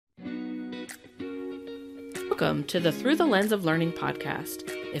Welcome to the Through the Lens of Learning podcast.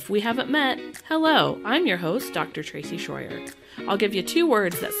 If we haven't met, hello, I'm your host, Dr. Tracy Schroyer. I'll give you 2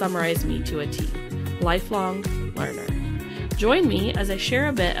 words that summarize me to a T: lifelong learner. Join me as I share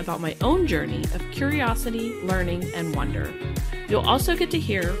a bit about my own journey of curiosity, learning, and wonder. You'll also get to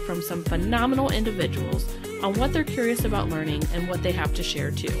hear from some phenomenal individuals on what they're curious about learning and what they have to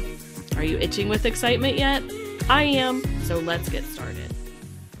share too. Are you itching with excitement yet? I am, so let's get started.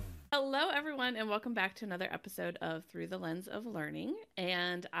 Hello, everyone, and welcome back to another episode of Through the Lens of Learning.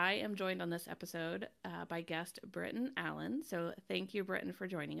 And I am joined on this episode by guest Britton Allen. So thank you, Britton, for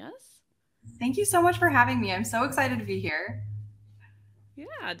joining us. Thank you so much for having me. I'm so excited to be here.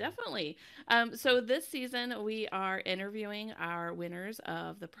 Yeah, definitely. So this season, we are interviewing our winners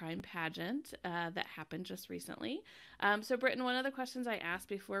of the Prime Pageant that happened just recently. So Britton, one of the questions I asked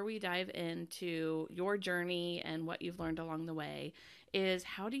before we dive into your journey and what you've learned along the way is,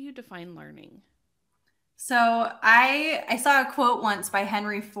 how do you define learning? So I saw a quote once by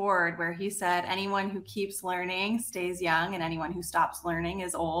Henry Ford where he said, anyone who keeps learning stays young and anyone who stops learning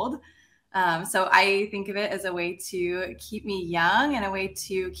is old. So I think of it as a way to keep me young and a way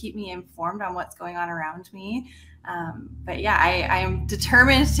to keep me informed on what's going on around me. But yeah, I am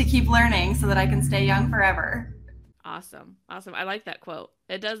determined to keep learning so that I can stay young forever. Awesome. I like that quote.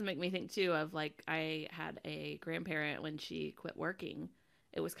 It does make me think too of, like, I had a grandparent when she quit working.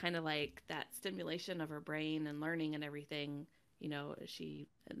 It was kind of like that stimulation of her brain and learning and everything. You know,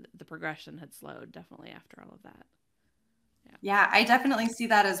 the progression had slowed definitely after all of that. Yeah, I definitely see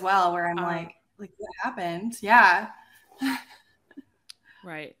that as well, where I'm like, what happened? Yeah.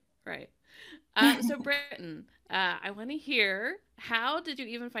 Right. So Britton, I want to hear, how did you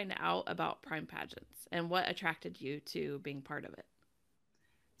even find out about Prime Pageants and what attracted you to being part of it?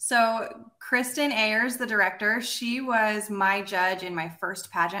 So Kristen Ayers, the director, she was my judge in my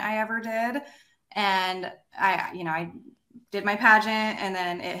first pageant I ever did. And I did my pageant, and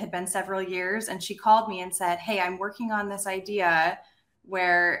then it had been several years, and she called me and said, hey, I'm working on this idea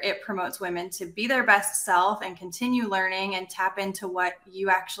where it promotes women to be their best self and continue learning and tap into what you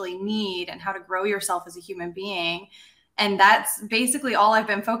actually need and how to grow yourself as a human being. And that's basically all I've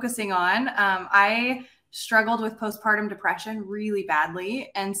been focusing on. I struggled with postpartum depression really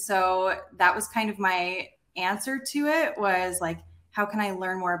badly. And so that was kind of my answer to it, was like, how can I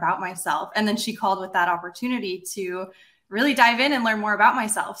learn more about myself? And then she called with that opportunity to really dive in and learn more about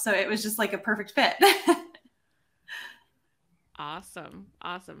myself. So it was just like a perfect fit. Awesome.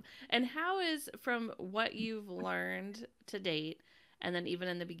 And how is, from what you've learned to date, and then even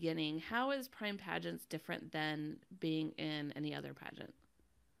in the beginning, how is Prime Pageants different than being in any other pageant?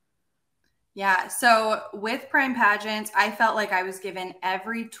 Yeah. So with Prime Pageants, I felt like I was given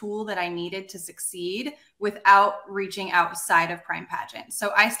every tool that I needed to succeed without reaching outside of Prime Pageant.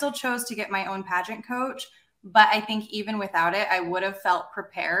 So I still chose to get my own pageant coach, but I think even without it, I would have felt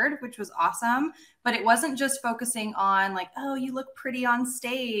prepared, which was awesome. But it wasn't just focusing on like, oh, you look pretty on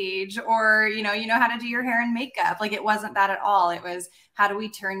stage, or, you know how to do your hair and makeup. Like, it wasn't that at all. It was, how do we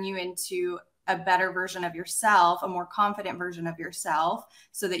turn you into a better version of yourself, a more confident version of yourself,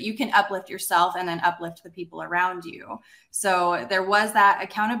 so that you can uplift yourself and then uplift the people around you. So there was that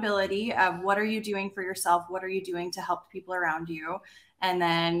accountability of, what are you doing for yourself? What are you doing to help people around you? And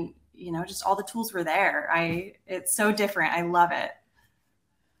then, just all the tools were there. It's so different. I love it.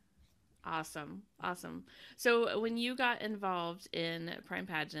 Awesome. So when you got involved in Prime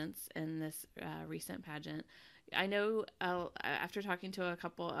Pageants in this recent pageant, I know after talking to a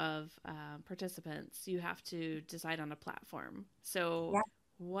couple of participants, you have to decide on a platform. So yeah.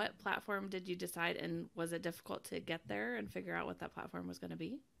 What platform did you decide, and was it difficult to get there and figure out what that platform was going to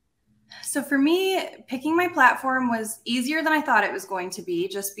be? So for me, picking my platform was easier than I thought it was going to be,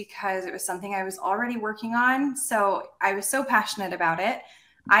 just because it was something I was already working on. So I was so passionate about it.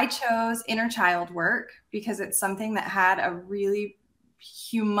 I chose inner child work because it's something that had a really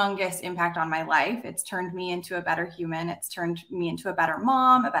humongous impact on my life. It's turned me into a better human. It's turned me into a better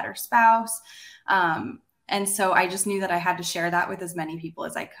mom, a better spouse. And so I just knew that I had to share that with as many people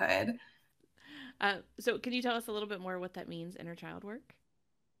as I could. So can you tell us a little bit more what that means, inner child work?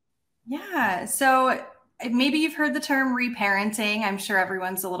 Yeah. So maybe you've heard the term reparenting. I'm sure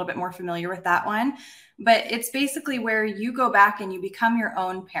everyone's a little bit more familiar with that one, but it's basically where you go back and you become your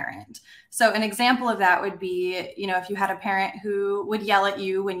own parent. So an example of that would be, if you had a parent who would yell at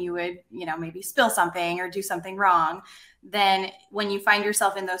you when you would, maybe spill something or do something wrong, then when you find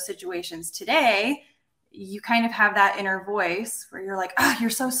yourself in those situations today, you kind of have that inner voice where you're like, oh,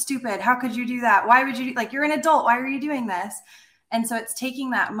 you're so stupid. How could you do that? Why would you you're an adult. Why are you doing this? And so it's taking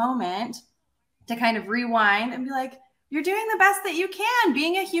that moment to kind of rewind and be like, you're doing the best that you can.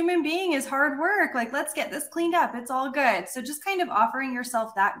 Being a human being is hard work. Like, let's get this cleaned up. It's all good. So just kind of offering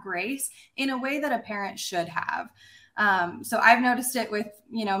yourself that grace in a way that a parent should have. So I've noticed it with,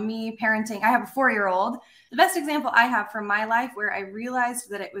 me parenting. I have a 4-year-old. The best example I have from my life where I realized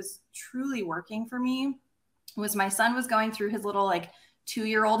that it was truly working for me was my son was going through his little like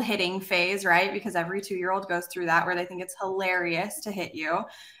 2-year-old hitting phase, right? Because every 2-year-old goes through that where they think it's hilarious to hit you.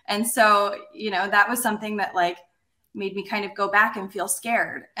 And so, that was something that like made me kind of go back and feel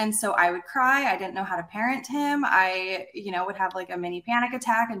scared. And so I would cry. I didn't know how to parent him. I, would have like a mini panic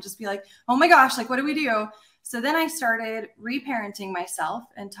attack and just be like, oh my gosh, like, what do we do? So then I started reparenting myself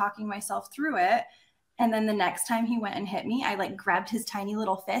and talking myself through it. And then the next time he went and hit me, I like grabbed his tiny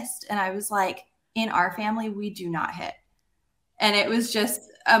little fist and I was like, in our family, we do not hit. And it was just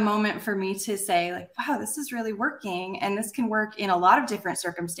a moment for me to say like, wow, this is really working. And this can work in a lot of different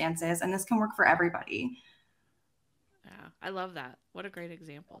circumstances. And this can work for everybody. Yeah, I love that. What a great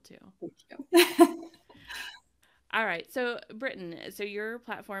example too. Thank you. All right. So Britton, so your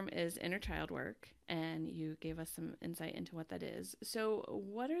platform is inner child work and you gave us some insight into what that is. So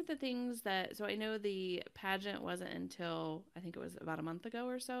what are the things so I know the pageant wasn't until, I think it was about a month ago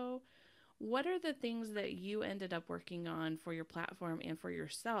or so. What are the things that you ended up working on for your platform and for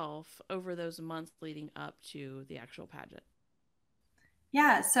yourself over those months leading up to the actual pageant?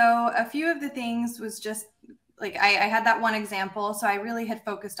 Yeah. So a few of the things was just like, I had that one example. So I really had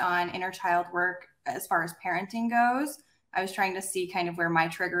focused on inner child work as far as parenting goes. I was trying to see kind of where my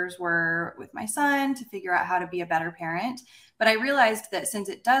triggers were with my son to figure out how to be a better parent. But I realized that since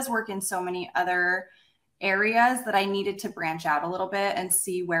it does work in so many other areas, that I needed to branch out a little bit and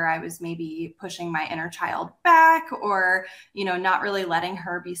see where I was maybe pushing my inner child back or, not really letting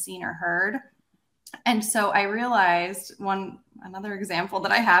her be seen or heard. And so I realized another example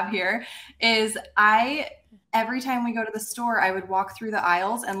that I have here is every time we go to the store, I would walk through the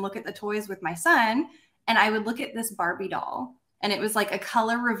aisles and look at the toys with my son. And I would look at this Barbie doll and it was like a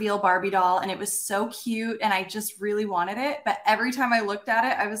color reveal Barbie doll. And it was so cute. And I just really wanted it. But every time I looked at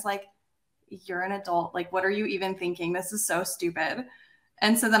it, I was like, you're an adult. Like, what are you even thinking? This is so stupid.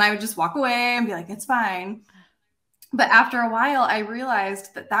 And so then I would just walk away and be like, it's fine. But after a while, I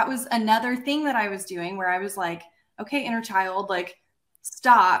realized that was another thing that I was doing where I was like, okay, inner child, like,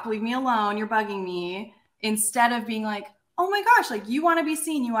 stop, leave me alone. You're bugging me. Instead of being like, oh my gosh, like, you want to be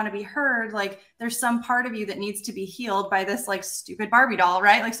seen, you want to be heard. Like, there's some part of you that needs to be healed by this like stupid Barbie doll,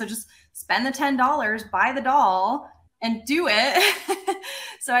 right? Like, so just spend the $10, buy the doll and do it.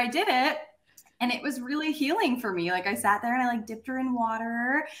 So I did it. And it was really healing for me. Like, I sat there and I like dipped her in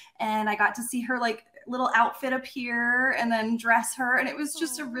water and I got to see her like little outfit appear and then dress her. And it was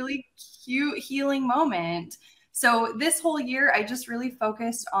just a really cute healing moment. So this whole year, I just really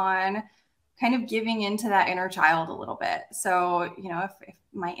focused on kind of giving into that inner child a little bit. So, if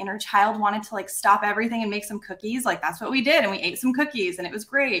my inner child wanted to like stop everything and make some cookies, like that's what we did. And we ate some cookies and it was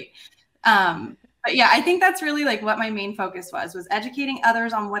great. But yeah, I think that's really like what my main focus was educating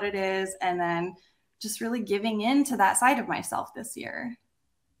others on what it is. And then just really giving in to that side of myself this year.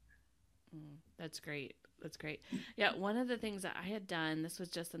 That's great. That's great. Yeah. One of the things that I had done, this was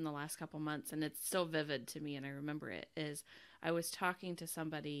just in the last couple months and it's still vivid to me and I remember it, is I was talking to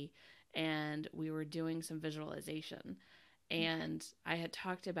somebody and we were doing some visualization and I had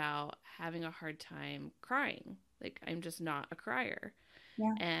talked about having a hard time crying. Like, I'm just not a crier.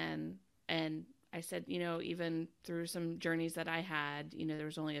 Yeah. And I said, even through some journeys that I had, there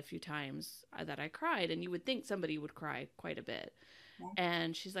was only a few times that I cried and you would think somebody would cry quite a bit. Yeah.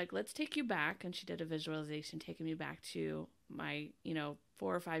 And she's like, let's take you back. And she did a visualization taking me back to my, 4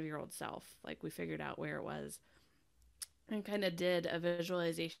 or 5-year-old self. Like, we figured out where it was and kind of did a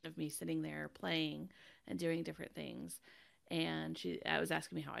visualization of me sitting there playing and doing different things. And I was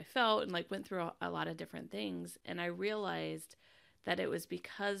asking me how I felt and like went through a lot of different things. And I realized that it was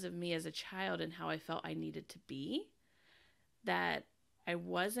because of me as a child and how I felt I needed to be, that I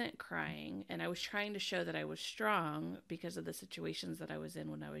wasn't crying and I was trying to show that I was strong because of the situations that I was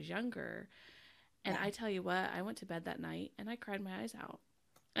in when I was younger. And I tell you what, I went to bed that night and I cried my eyes out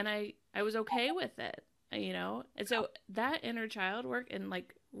and I was okay with it, And so that inner child work and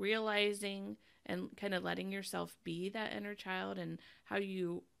like realizing and kind of letting yourself be that inner child and how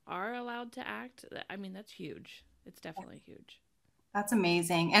you are allowed to act, I mean, that's huge. It's definitely huge. That's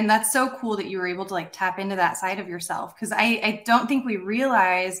amazing. And that's so cool that you were able to like tap into that side of yourself. Cause I don't think we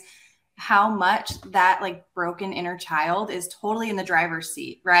realize how much that like broken inner child is totally in the driver's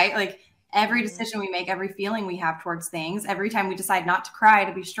seat, right? Like every decision we make, every feeling we have towards things, every time we decide not to cry,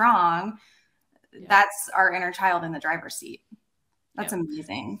 to be strong, that's our inner child in the driver's seat. That's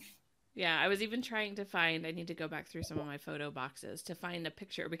amazing. Yeah, I was even trying to find, I need to go back through some of my photo boxes to find a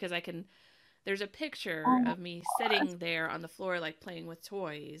picture because there's a Oh picture my of me gosh. sitting there on the floor, like playing with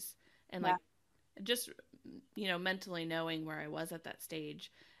toys and Yeah. like just, mentally knowing where I was at that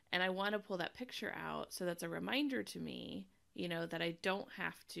stage. And I want to pull that picture out so that's a reminder to me, that I don't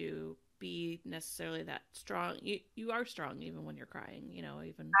have to be necessarily that strong. You are strong even when you're crying,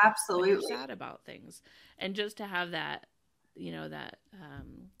 even when you're Absolutely. sad about things. And just to have that,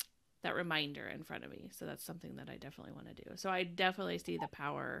 that reminder in front of me. So that's something that I definitely want to do. So I definitely see the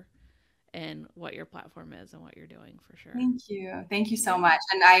power in what your platform is and what you're doing for sure. Thank you. Thank you so Yeah. much.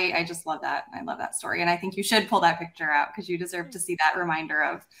 And I just love that. I love that story. And I think you should pull that picture out because you deserve to see that reminder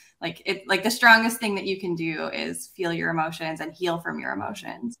of like the strongest thing that you can do is feel your emotions and heal from your Mm-hmm.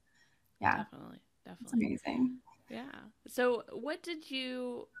 emotions. Yeah. Definitely. It's Definitely. amazing. Yeah. So,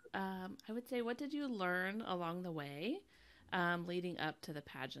 I would say, what did you learn along the way, leading up to the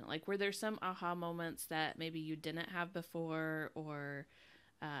pageant? Like, were there some aha moments that maybe you didn't have before, or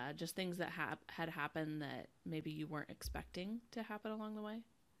just things that had happened that maybe you weren't expecting to happen along the way?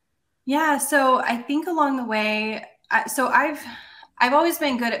 Yeah, so I think along the way, I've always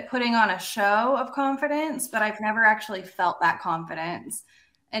been good at putting on a show of confidence, but I've never actually felt that confidence.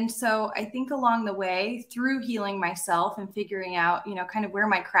 And so I think along the way, through healing myself and figuring out, kind of where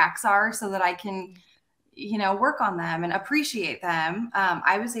my cracks are so that I can, work on them and appreciate them,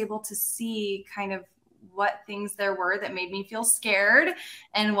 I was able to see kind of what things there were that made me feel scared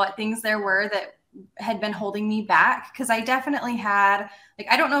and what things there were that had been holding me back. Cause I definitely had, like,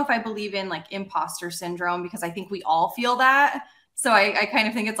 I don't know if I believe in like imposter syndrome because I think we all feel that. So I kind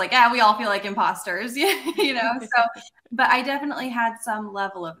of think it's like, yeah, we all feel like imposters, So, but I definitely had some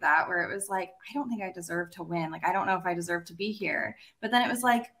level of that where it was like, I don't think I deserve to win. Like, I don't know if I deserve to be here. But then it was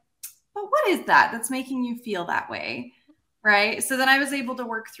like, but what is that that's making you feel that way? Right. So then I was able to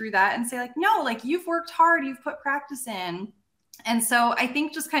work through that and say, like, no, like you've worked hard, you've put practice in. And so I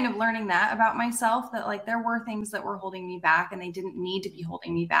think just kind of learning that about myself that like there were things that were holding me back and they didn't need to be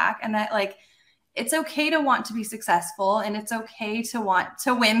holding me back. And that like it's okay to want to be successful and it's okay to want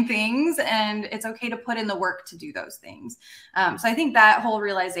to win things and it's okay to put in the work to do those things. So I think that whole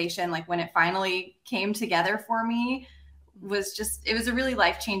realization, like when it finally came together for me, was just it was a really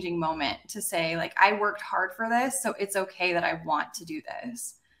life-changing moment to say like I worked hard for this, so it's okay that I want to do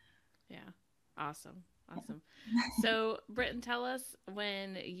this. Yeah. Awesome. Awesome. So, Britton, tell us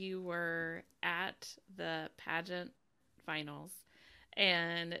when you were at the pageant finals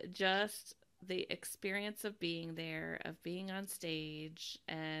and just the experience of being there, of being on stage,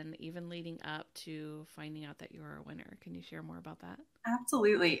 and even leading up to finding out that you were a winner. Can you share more about that?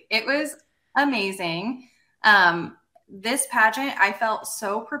 Absolutely. It was amazing. This pageant I felt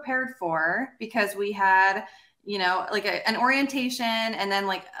so prepared for because we had, like an orientation and then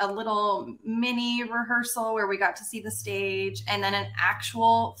like a little mini rehearsal where we got to see the stage and then an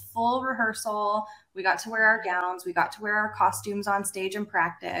actual full rehearsal. We got to wear our gowns, we got to wear our costumes on stage and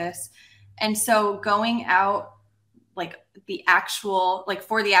practice. And so going out like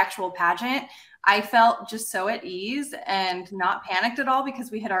for the actual pageant, I felt just so at ease and not panicked at all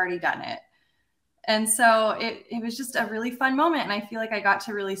because we had already done it. And so it was just a really fun moment. And I feel like I got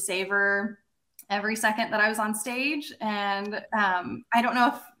to really savor every second that I was on stage. And I don't know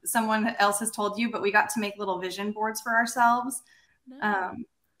if someone else has told you, but we got to make little vision boards for ourselves. No. Um,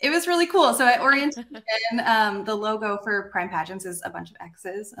 it was really cool. So at orientation, the logo for Prime Pageants is a bunch of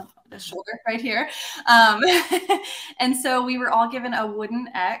X's on the Uh-huh. shoulder right here. Um, and so we were all given a wooden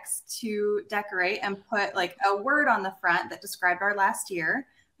X to decorate and put like a word on the front that described our last year.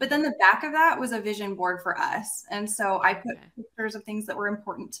 But then the back of that was a vision board for us. And so I put Okay. pictures of things that were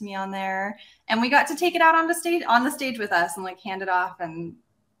important to me on there. And we got to take it out on the stage with us and like hand it off. And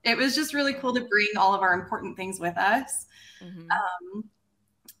it was just really cool to Oh. bring all of our important things with us. Mm-hmm.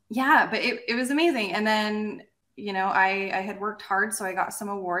 Yeah, but it was amazing. And then, I had worked hard, so I got some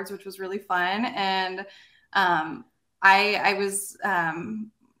awards, which was really fun. And um, I was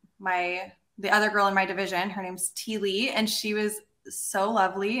the other girl in my division, her name's T Lee, and she was so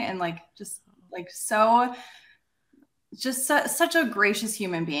lovely and like just like so such a gracious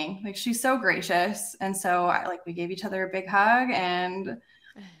human being. Like she's so gracious. And so we gave each other a big hug and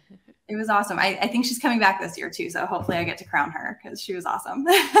it was awesome. I think she's coming back this year too. So hopefully I get to crown her because she was awesome.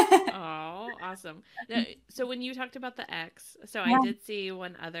 Oh, awesome. Now, so when you talked about the X, so I Yeah. did see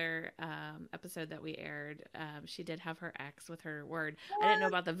one other episode that we aired. She did have her X with her word. I didn't know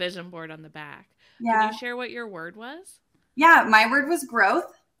about the vision board on the back. Can you Yeah. share what your word was? Yeah. My word was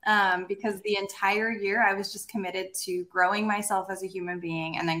growth. Because the entire year I was just committed to growing myself as a human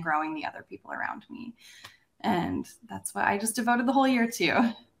being and then growing the other people around me. And that's what I just devoted the whole year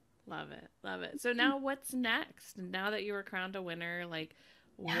to. Love it. Love it. So now what's next? Now that you were crowned a winner, like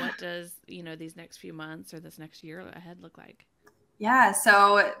Yeah. what does, these next few months or this next year ahead look like? Yeah,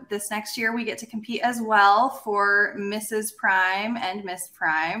 so this next year we get to compete as well for Mrs. Prime and Miss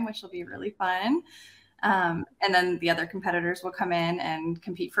Prime, which will be really fun. And then the other competitors will come in and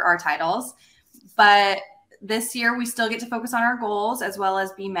compete for our titles. But this year we still get to focus on our goals as well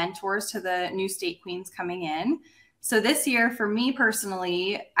as be mentors to the new state queens coming in. So this year, for me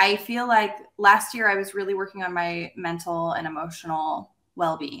personally, I feel like last year I was really working on my mental and emotional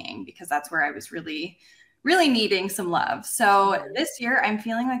well-being because that's where I was really, really needing some love. So this year I'm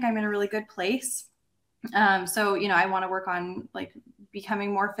feeling like I'm in a really good place. So, I want to work on like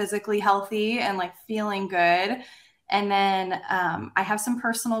becoming more physically healthy and like feeling good. And then I have some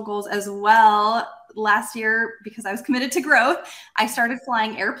personal goals as well. Last year, because I was committed to growth, I started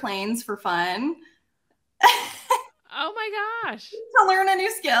flying airplanes for fun. Oh my gosh. To learn a new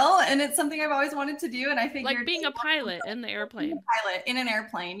skill. And it's something I've always wanted to do. And I figured Like being a pilot in the airplane. Pilot in an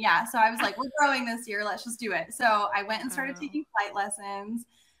airplane. Yeah. So I was like, we're growing this year. Let's just do it. So I went and started taking flight lessons.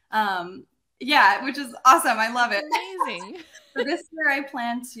 Yeah, which is awesome. I love it. Amazing. So this year I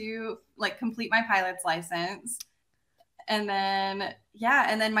plan to like complete my pilot's license. And then,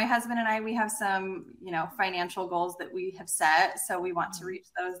 my husband and I, we have some, financial goals that we have set. So we want to reach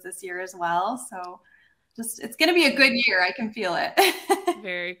those this year as well. So it's going to be a good year. I can feel it.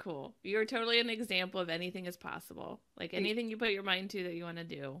 Very cool. You're totally an example of anything is possible. Like anything you put your mind to that you want to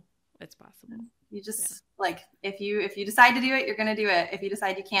do, it's possible. You just like, if you decide to do it, you're going to do it. If you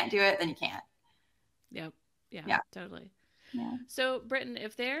decide you can't do it, then you can't. Yep. Yeah. Totally. Yeah. So, Britton,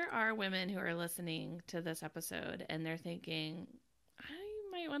 if there are women who are listening to this episode and they're thinking, I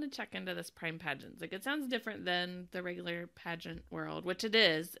might want to check into this Prime Pageants. Like, it sounds different than the regular pageant world, which it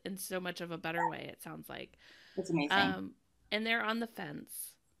is in so much of a better way, it sounds like. It's amazing. And they're on the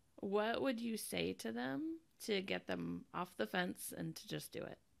fence. What would you say to them to get them off the fence and to just do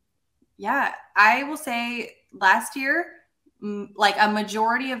it? Yeah, I will say last year, like a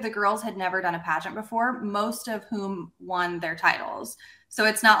majority of the girls had never done a pageant before, most of whom won their titles. So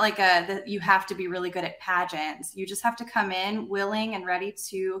it's not like that you have to be really good at pageants. You just have to come in willing and ready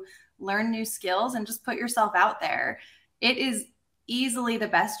to learn new skills and just put yourself out there. It is easily the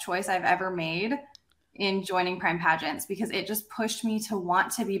best choice I've ever made in joining Prime Pageants because it just pushed me to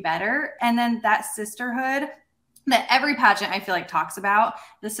want to be better. And then that sisterhood that every pageant I feel like talks about,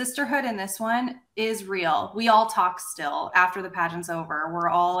 the sisterhood in this one is real. We all talk still after the pageant's over. We're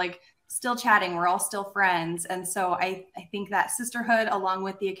all like still chatting. We're all still friends. And so I think that sisterhood along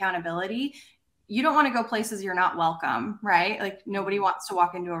with the accountability, you don't want to go places you're not welcome, right? Like nobody wants to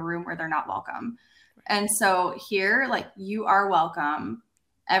walk into a room where they're not welcome. And so here, like you are welcome.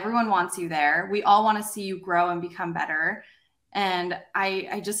 Everyone wants you there. We all want to see you grow and become better. And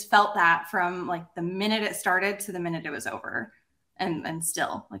I just felt that from like the minute it started to the minute it was over. And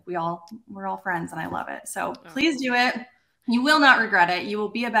still, like we're all friends and I love it. So please do it. You will not regret it. You will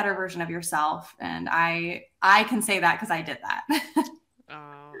be a better version of yourself. And I can say that because I did that.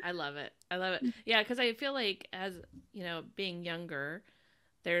 Oh, I love it. I love it. Yeah, because I feel like as, being younger,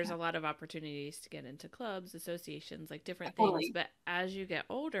 there's a lot of opportunities to get into clubs, associations, like different things. But as you get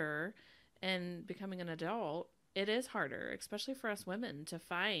older and becoming an adult, it is harder, especially for us women, to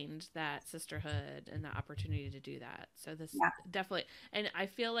find that sisterhood and the opportunity to do that. So this definitely, and I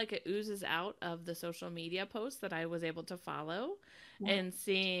feel like it oozes out of the social media posts that I was able to follow and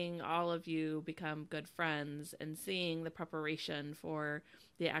seeing all of you become good friends and seeing the preparation for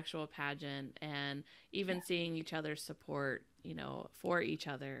the actual pageant and even seeing each other's support, for each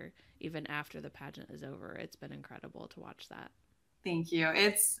other, even after the pageant is over. It's been incredible to watch that. Thank you.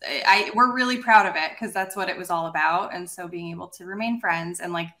 We're really proud of it because that's what it was all about. And so being able to remain friends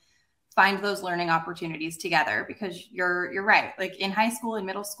and like find those learning opportunities together because you're right. Like in high school and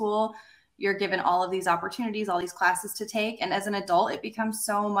middle school, you're given all of these opportunities, all these classes to take. And as an adult, it becomes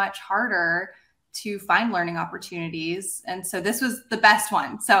so much harder to find learning opportunities. And so this was the best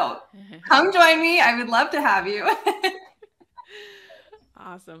one. So come join me. I would love to have you.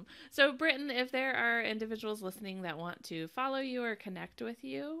 Awesome. So, Britton, if there are individuals listening that want to follow you or connect with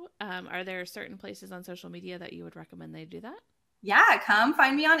you, are there certain places on social media that you would recommend they do that? Yeah, come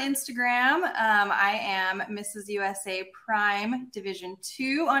find me on Instagram. I am Mrs. USA Prime Division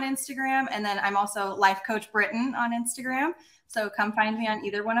 2 on Instagram. And then I'm also Life Coach Britton on Instagram. So come find me on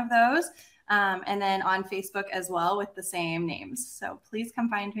either one of those. And then on Facebook as well with the same names. So please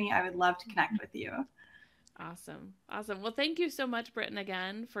come find me. I would love to connect with you. Awesome. Well, thank you so much, Britton,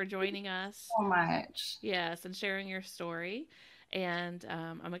 again for joining us. So much. Yes, and sharing your story. And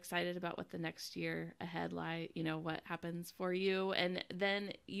I'm excited about what the next year ahead what happens for you. And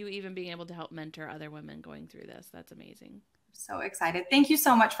then you even being able to help mentor other women going through this. That's amazing. So excited. Thank you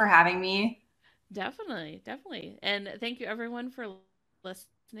so much for having me. Definitely. And thank you everyone for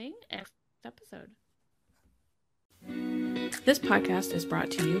listening. Next episode. This podcast is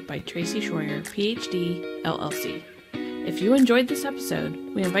brought to you by Tracy Schroyer, PhD, LLC. If you enjoyed this episode,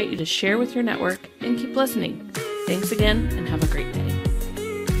 we invite you to share with your network and keep listening. Thanks again, and have a great day.